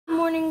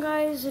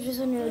guys, it is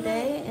a new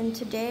day, and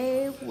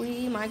today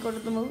we might go to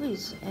the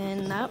movies,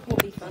 and that will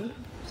be fun.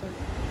 So.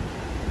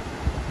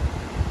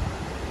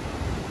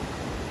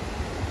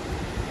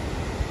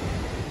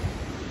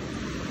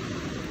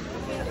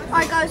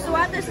 Alright guys, so we're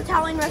at this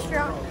Italian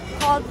restaurant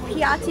called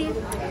Piatti.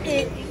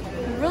 It's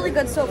really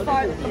good so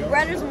far. The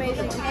bread is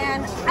amazing,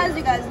 and as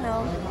you guys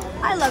know,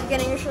 I love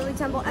getting a Shirley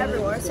Temple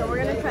everywhere, so we're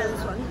gonna try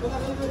this one.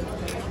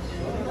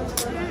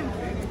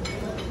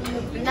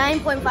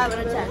 9.5 out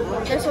of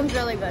 10. This one's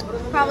really good.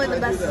 Probably the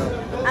best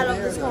out of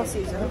this whole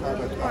season.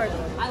 Or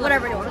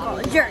whatever you want to call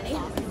it. Journey.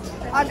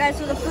 Alright guys,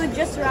 so the food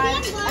just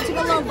arrived. I took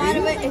a little bite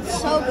of it.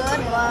 It's so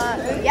good.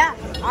 But yeah,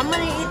 I'm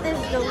going to eat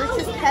this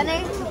delicious penne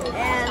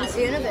and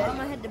see you in a bit. I'm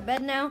going to head to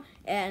bed now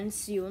and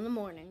see you in the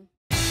morning.